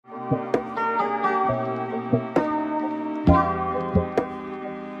Hello,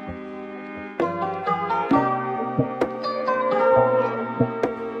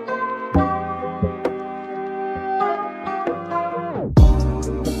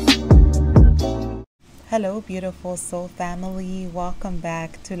 beautiful soul family. Welcome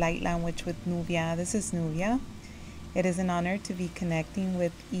back to Light Language with Nubia. This is Nubia. It is an honor to be connecting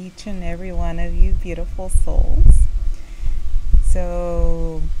with each and every one of you beautiful souls.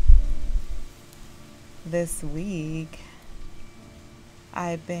 So this week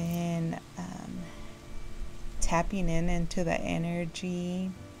I've been tapping into the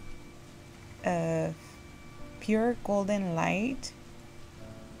energy of pure golden light,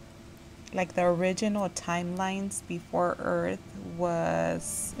 like the original timelines before Earth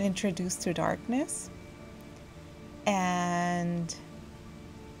was introduced to darkness, and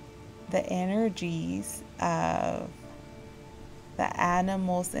the energies of the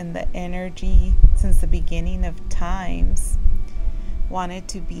animals and the energy since the beginning of times wanted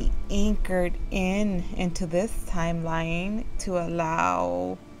to be anchored into this timeline to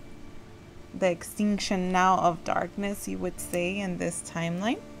allow the extinction now of darkness, you would say, in this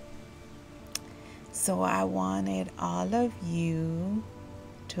timeline. So I wanted all of you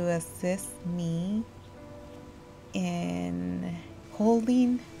to assist me in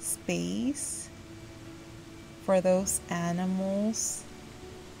holding space for those animals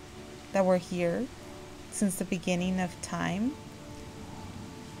that were here since the beginning of time,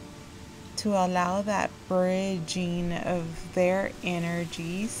 to allow that bridging of their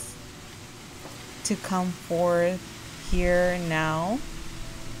energies to come forth here now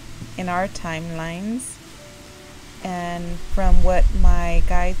in our timelines. And from what my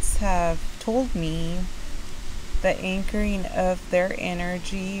guides have told me, the anchoring of their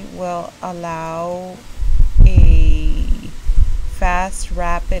energy will allow a fast,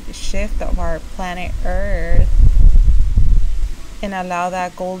 rapid shift of our planet Earth and allow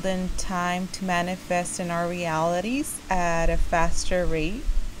that golden time to manifest in our realities at a faster rate.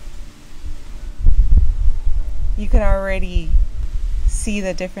 You could already see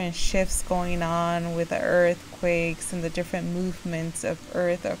the different shifts going on with the earthquakes and the different movements of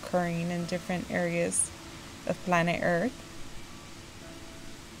Earth occurring in different areas of planet Earth.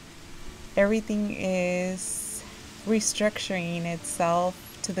 Everything is restructuring itself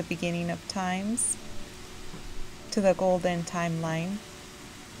to the beginning of times, to the golden timeline.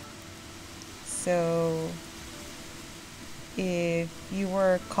 So if you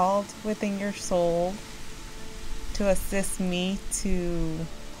were called within your soul to assist me to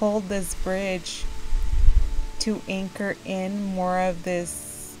hold this bridge, to anchor in more of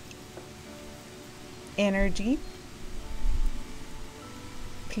this energy,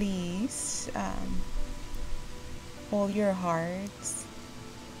 please hold your hearts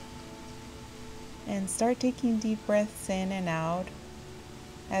and start taking deep breaths in and out.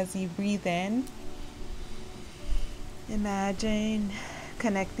 As you breathe in, imagine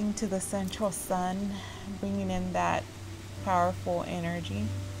connecting to the central sun, bringing in that powerful energy.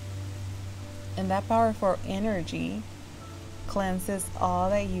 And that powerful energy cleanses all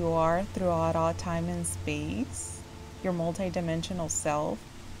that you are throughout all time and space, your multidimensional self,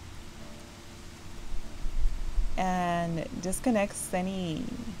 and disconnects any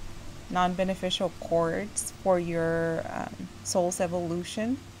non-beneficial cords for your soul's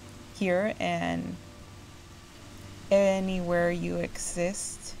evolution here and anywhere you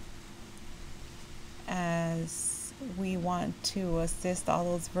exist, as we want to assist all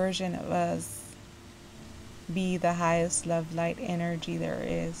those versions of us be the highest love light energy there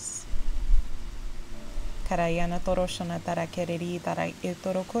is. Karayana toroshana tarakereri tarai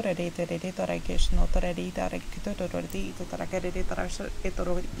etoro korere terere tarakeshno toreri tarakitotordi tarakereri tarash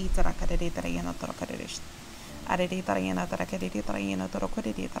etoro itarakereri tarayana tarakeresh areri tarayana tarakereri tarayana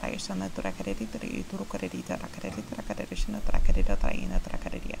torokoreri tarayashana tarakereri tarituru koreri tarakereri tarakereshna tarakereri tarayana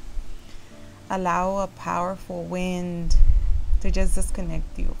tarakereria. Allow a powerful wind to just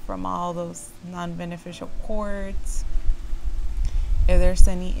disconnect you from all those non-beneficial cords. If there's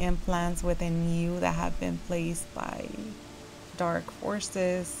any implants within you that have been placed by dark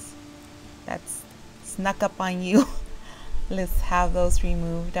forces that's snuck up on you, let's have those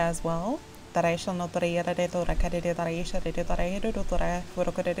removed as well.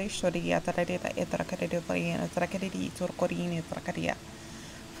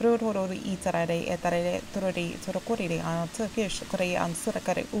 Frururu itarare etarare tururi turukuriri an turkish kore an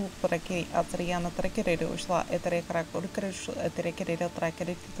surakare u purakiri atriana trakere usla etare karakurikarish etrekere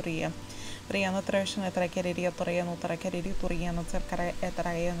trakere turia Priana trashana trakere toriano trakere turiano tarkare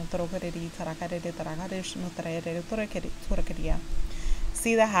etarayan turukiri tarakare tarakarish nutrere turakiri turakaria.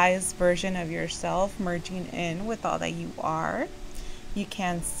 see the highest version of yourself merging in with all that you are. You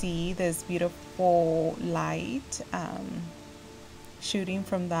can see this beautiful light shooting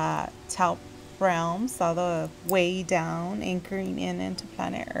from the top realms all the way down, anchoring in into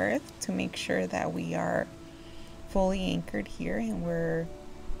planet Earth to make sure that we are fully anchored here and we're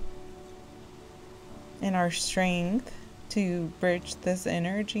in our strength to bridge this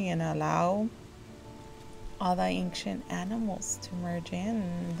energy and allow all the ancient animals to merge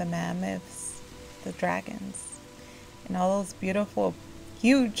in, the mammoths, the dragons, and all those beautiful,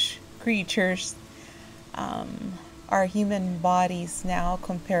 huge creatures. Our human bodies now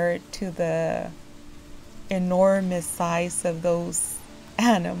compared to the enormous size of those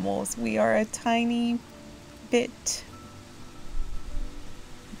animals. We are a tiny bit,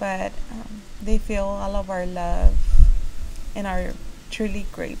 but they feel all of our love and are truly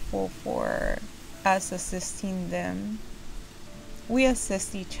grateful for us assisting them. We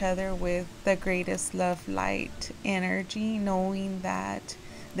assist each other with the greatest love, light, energy, knowing that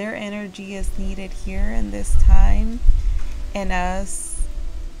their energy is needed here in this time, and us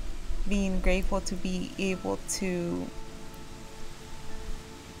being grateful to be able to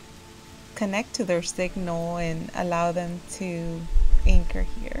connect to their signal and allow them to anchor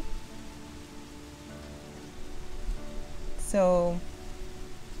here. So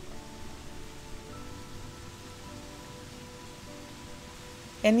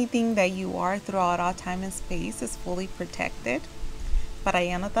anything that you are throughout all time and space is fully protected.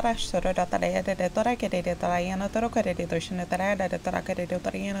 Parayana tara shoro da tara de tora kerede tarayana toro kerede doshina tara da tora kerede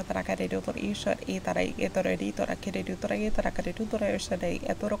torayana tara kerede tor ishor e tara e tora di tora kerede tora e tara kerede tora shade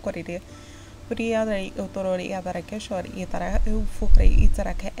e toro kerede priya da e toro e tara keshor e tara u fukre e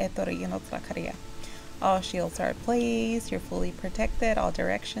tara ke e tora yano tara karia. All shields are placed. You're fully protected. All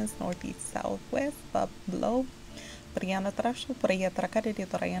directions, northeast, southwest, up, below. Priana trashu, priya trakaridi,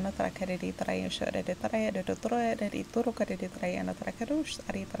 trayana trakaridi, trayashorede, trayade, torede, turukaridi, trayana trakarush,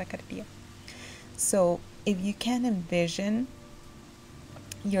 ari trakardia. So, if you can envision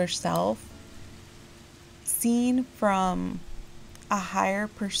yourself seen from a higher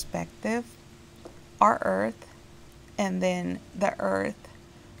perspective, our earth, and then the earth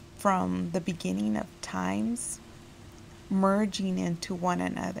from the beginning of times merging into one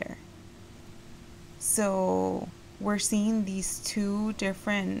another. So we're seeing these two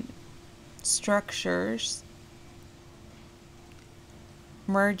different structures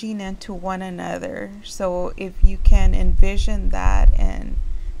merging into one another. So if you can envision that and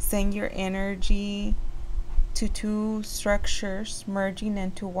send your energy to two structures merging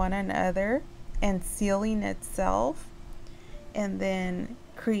into one another and sealing itself, and then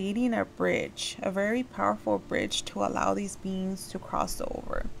creating a bridge, a very powerful bridge to allow these beings to cross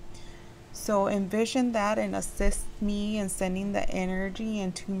over. So envision that and assist me in sending the energy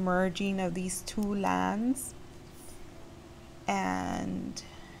into merging of these two lands and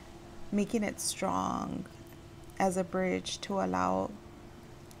making it strong as a bridge to allow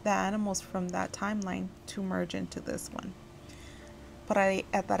the animals from that timeline to merge into this one. Para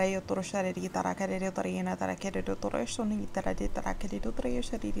atarayo toro shariri tarakarere torina tarakere toro shoni tarade tarakere toro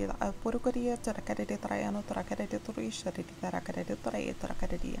shariri apurukoria tarakere tarayano tarakere toro shariri tarakere toraye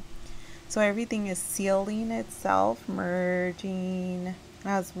tarakere. So everything is sealing itself, merging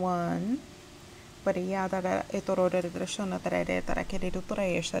as one. But yeah, that etorore dreshona tarade tarakere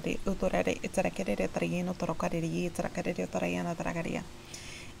toraye shari utorare tarakere tarayeno torokare tarakere torayana tarakaria.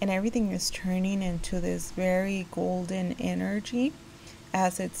 And everything is turning into this very golden energy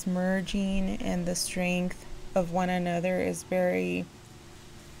as it's merging, and the strength of one another is very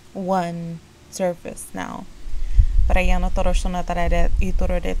one surface now. Parayana toroshona tarade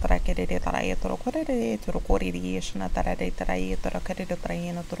itorode tarakere taraye torokorere torokoriri shona tarade taraye torokare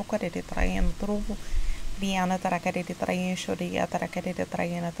tarayeno torokare tarayeno torovu diana tarakere taraye shoria tarakere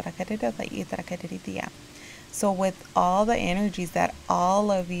tarayena tarakere tarakere dia. So with all the energies that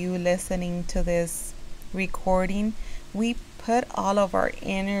all of you listening to this recording, we put all of our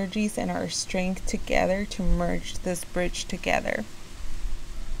energies and our strength together to merge this bridge together.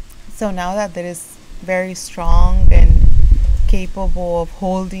 So now that it is very strong and capable of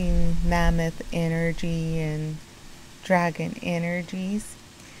holding mammoth energy and dragon energies,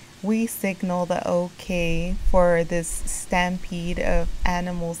 we signal the okay for this stampede of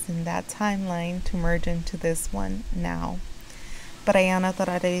animals in that timeline to merge into this one now. Parayana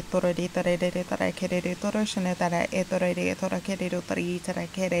tarare torore tarare tarakere toro shene tara etorore torakere tori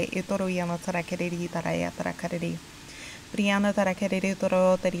tarakere etoruyana tarakere taraya tarakere. Priana tarakere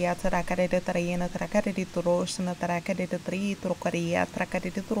toro taria tarakere tarayana tarakere toro shene tarakere tori torokaria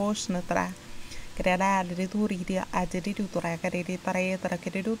tarakere toro shene tara Krala Riduri Adiridu Tarakari Taraya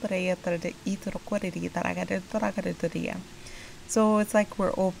Tarakaridu Taraya Itorokori Tarakari. So it's like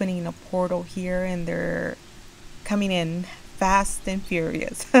we're opening a portal here and they're coming in fast and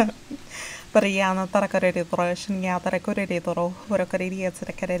furious. Parayana Tarakari Toroshin Yatarakuri Toro, Hurokari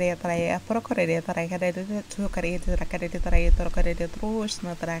Tarakari Taraya, Procori Tarakari to Kari Tarakari Taraya Torokari Trush,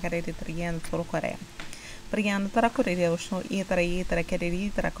 Natarakari Trian Torokore. Priyan Tarakuri Ocean Itari, Tarakari,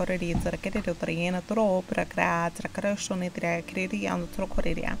 Tarakori, Tarakari, Triana Toro, Prakra, Trakashon, Trakiri, and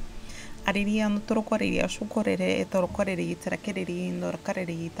Trocoria. Arian Trocoria, Shukore, Torokori, Tarakiri,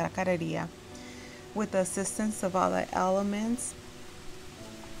 Norkari, Tarakaria. With the assistance of other elements,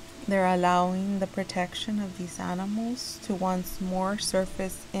 they're allowing the protection of these animals to once more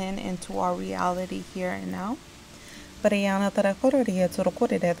surface into our reality here and now. Our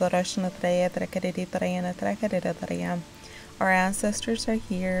ancestors are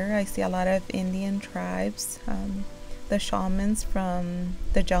here. I see a lot of Indian tribes, the shamans from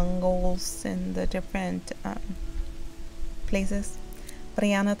the jungles and the different places.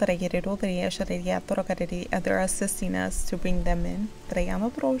 They're assisting us to bring them in.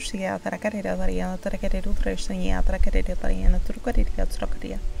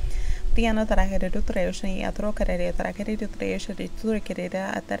 Priana Tarakadu Treoshi, Atrocare, Tarakari Treoshi, Turkida,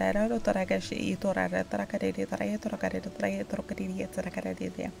 Atararo Tarakashi, Torara, Tarakari, Tracari, Trocari,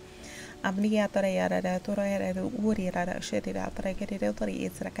 Tarakari. Abnia Tarayara, Torara, Urira, Shetira, Tarakari,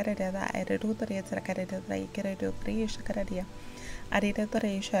 Tarakada, Erutra, Tarakari, Tarakari, Shakaradia. Arita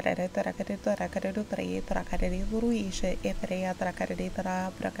Tarisha, Tarakari, Tarakari, Tarakari, Ruisha, Etherea, Tarakari,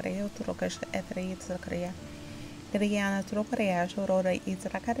 Prakari, Trokash, Etherea, Sakaria. Kriana Turokorea, Shorora,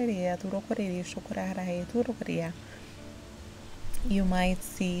 Itzrakaria, Turokorea, Shokorara, Turokorea. You might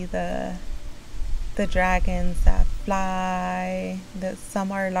see the dragons that fly.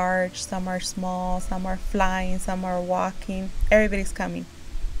 Some are large, some are small, some are flying, some are walking. Everybody's coming.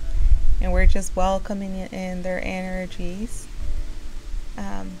 And we're just welcoming in their energies.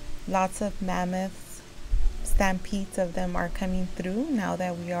 Lots of mammoths, stampedes of them are coming through now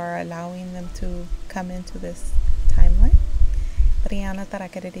that we are allowing them to come into this timeline. Priana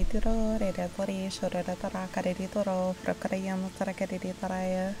Tarakari Tiro, Reda Forish, Reda Tarakari Toro, Procariana Tarakari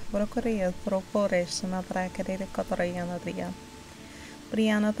Taraya, Brocoria, Procorish, Natrakari Cotoriana Dria.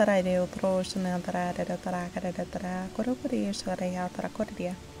 Priana Tarade, Trosh, Nantara, Tarakara, Corocorish, Rea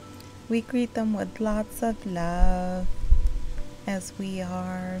Taracoria. We greet them with lots of love as we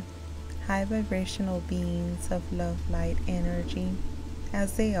are high vibrational beings of love, light, energy,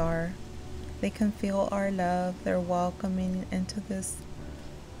 as they are. They can feel our love. They're welcoming into this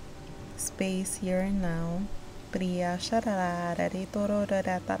space here and now. Priya shararare toro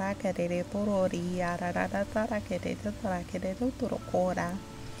rara tarakere toro ria rara tarakere tarakere toro kora.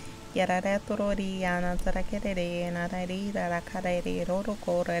 Yarara toro ria na tarakere na rari rara karere roro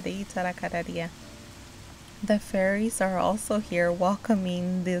kora ri tarakararia. The fairies are also here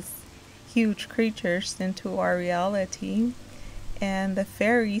welcoming these huge creatures into our reality. And the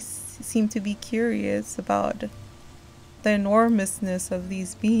fairies seem to be curious about the enormousness of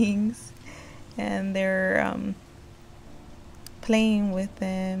these beings, and they're playing with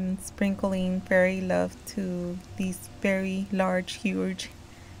them, sprinkling fairy love to these very large, huge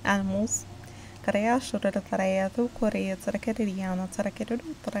animals. This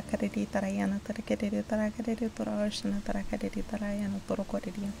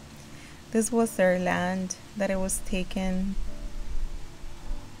was their land, that it was taken.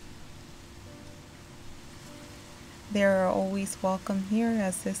 They're always welcome here,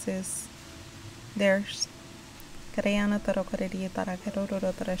 as this is theirs. Kriana Tarakoridi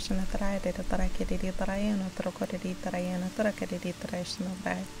Tarakaroro Tarashana Tarade Tarakidi Tarayana Tarakoridi Tarayana Tarakidi Tarashana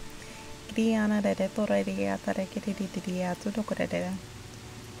Brai. Kriana de Toradia Tarakidi Tudokoreda.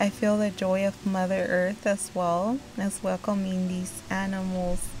 I feel the joy of Mother Earth as well, as welcoming these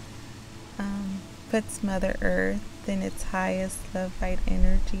animals puts Mother Earth in its highest love, light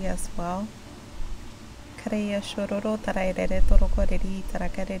energy as well. Kreya shororo tarayere toro koreri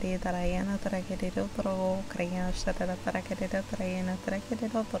tarakere tarayana tarakere toro kreya shara tarakere tarayana tarakere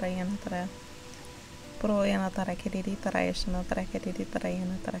tarayana tara proyana tarakere tarayana tarakere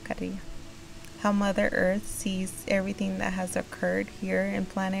tarayana tarakere. How Mother Earth sees everything that has occurred here in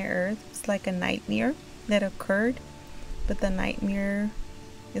planet Earth. It's like a nightmare that occurred, but the nightmare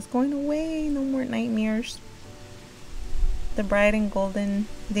is going away. No more nightmares. The bright and golden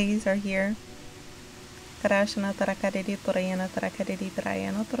days are here. Tarashana tarakadiri torayana tarakadiri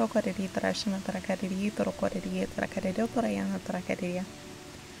tarayana torokodiri tarashana tarakadiri torokodiri tarakadiri torayana tarakadiri.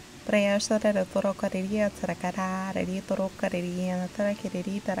 Prayashara toro kariria tarakara, redi toro kariria,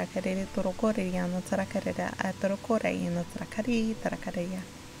 tarakiri, tarakari, toro koriria, tarakara, atoro koreia, tarakari, tarakaria.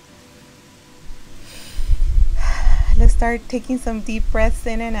 Let's start taking some deep breaths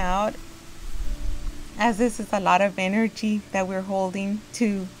in and out, as this is a lot of energy that we're holding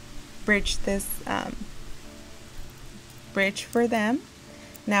to bridge this bridge for them.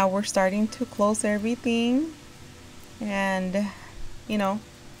 Now we're starting to close everything and, you know,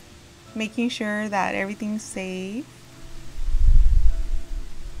 making sure that everything's safe.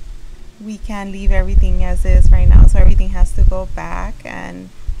 We can't leave everything as is right now, so everything has to go back.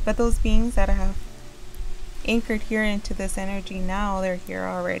 But those beings that have anchored here into this energy now, they're here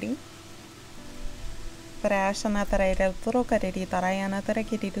already.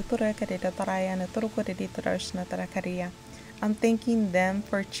 I'm thanking them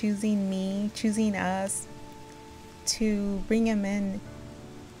for choosing me, choosing us to bring them in,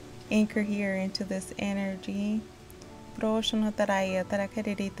 anchor here into this energy. They're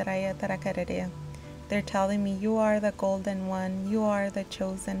telling me, you are the golden one, you are the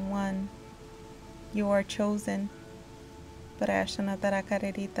chosen one, you are chosen. Now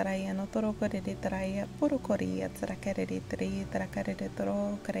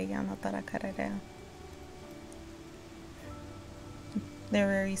they're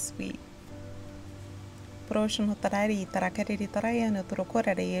very sweet. Let's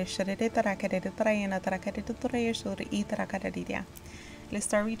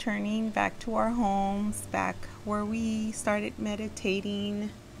start returning back to our homes, back where we started meditating.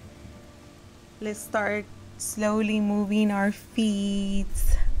 Let's start slowly moving our feet,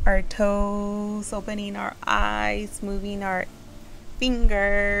 our toes, opening our eyes, moving our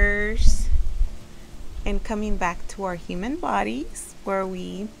fingers, and coming back to our human bodies where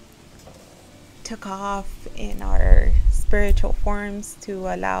we took off in our spiritual forms to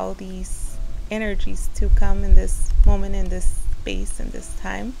allow these energies to come in this moment, in this space, in this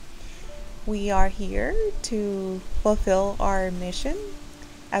time. We are here to fulfill our mission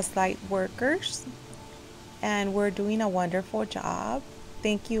as light workers, and we're doing a wonderful job.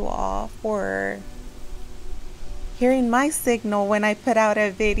 Thank you all for hearing my signal when I put out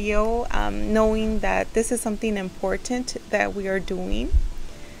a video, knowing that this is something important that we are doing.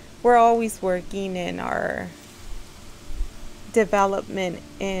 We're always working in our development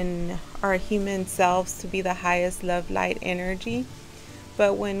in our human selves to be the highest love light energy.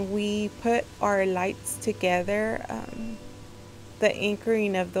 But when we put our lights together, the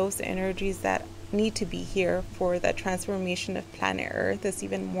anchoring of those energies that need to be here for the transformation of planet Earth is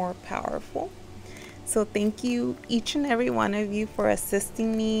even more powerful. So thank you, each and every one of you, for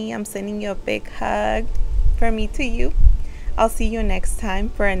assisting me. I'm sending you a big hug from me to you. I'll see you next time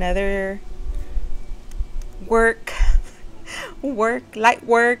for another light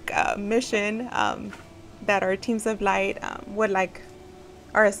work mission that our teams of light would like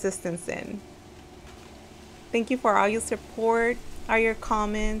our assistance in. Thank you for all your support, all your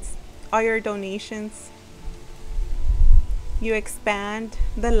comments, all your donations. You expand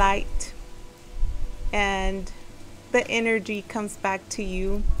the light and the energy comes back to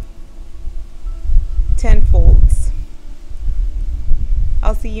you tenfold.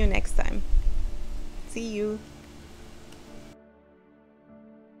 I'll see you next time. See you.